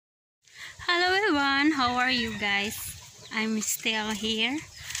How are you guys? I'm still here.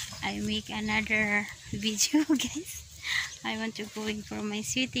 I make another video guys. I want to go in for my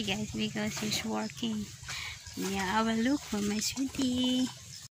sweetie guys because she's working. Yeah, I will look for my sweetie.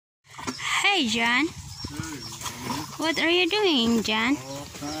 Hey John. What are you doing, John? Oh,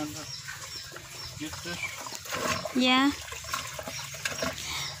 trying to get this. Yeah.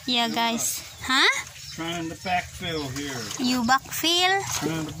 Yeah guys. Huh? Trying to backfill here. You backfill?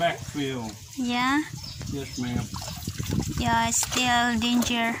 Trying to backfill. Yeah. Yes, ma'am. Yeah, it's still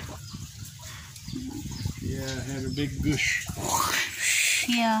danger. Yeah, I had a big gush.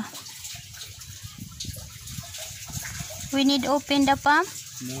 Yeah. We need to open the pump?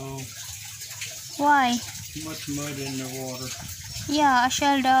 No. Why? Too much mud in the water. Yeah, I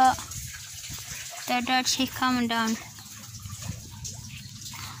shall the dirt she come down.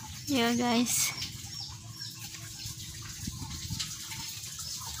 Yeah guys.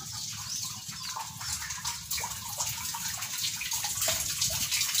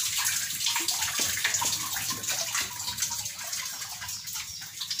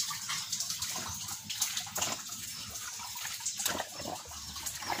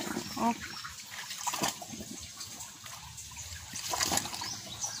 Oh.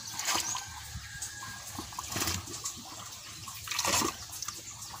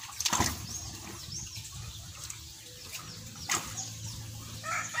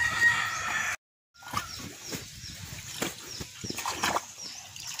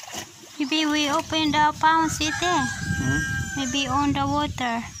 Maybe we open the pump city. Maybe on the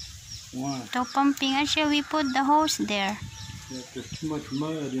water. Why? The pumping. Actually, we put the hose there. If there's too much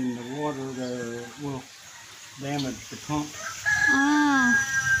mud in the water, that will damage the pump. Ah,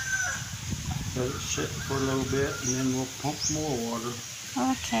 Let it sit for a little bit, and then we'll pump more water.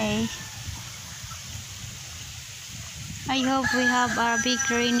 okay. I hope we have a big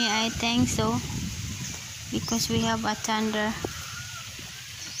rainy. I think so, because we have a thunder.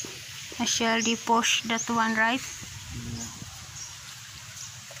 I shall push that one, right?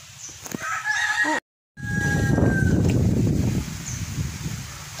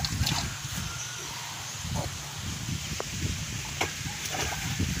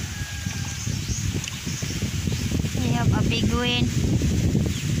 We have a big wind.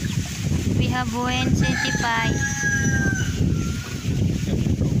 We have wind 75.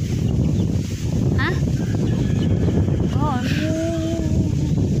 Huh? Gosh.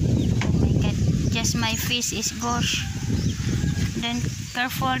 Oh my god. Just my face is gosh. Then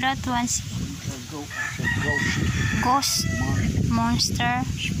careful that one. Ghost. Monster.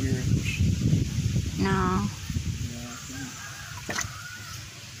 Spirits. No.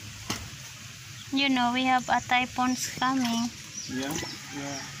 You know, we have a typhoon coming. Yeah,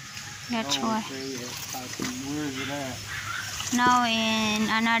 yeah. That's Oh, why. okay, where is it at? Now in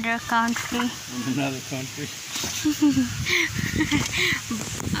another country. In another country.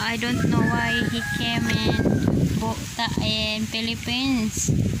 I don't know why he came in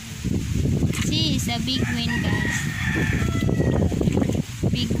Philippines. See, it's a big wind, guys.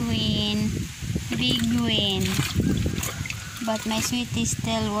 Big wind. Big wind. But my sweetie is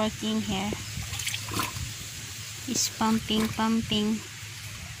still working here. It's pumping.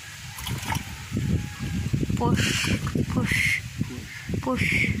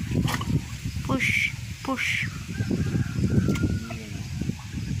 Push.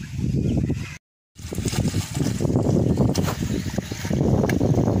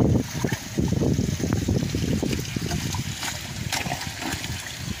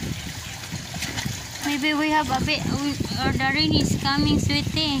 Maybe we have a bit, or the rain is coming,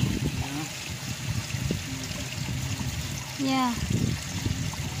 sweetie. Yeah.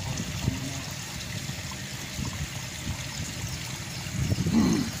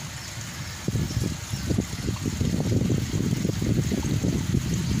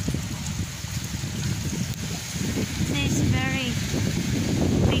 This very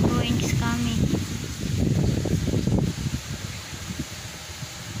big wind is coming.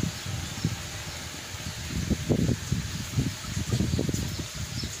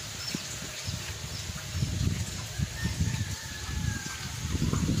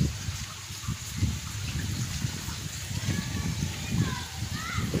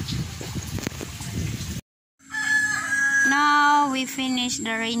 Now we finish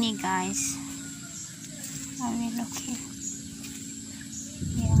the rainy, guys. I will look here.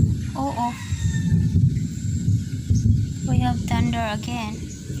 Yeah. Oh. We have thunder again.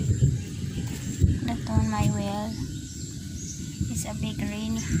 That on my well. It's a big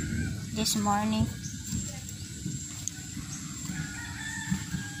rain this morning.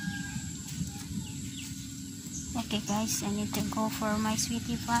 Okay guys, I need to go for my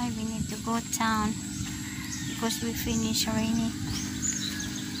sweetie pie. We need to go town. because we finish rainy.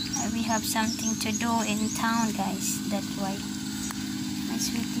 We have something to do in town, guys. That's why my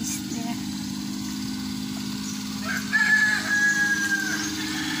sweetie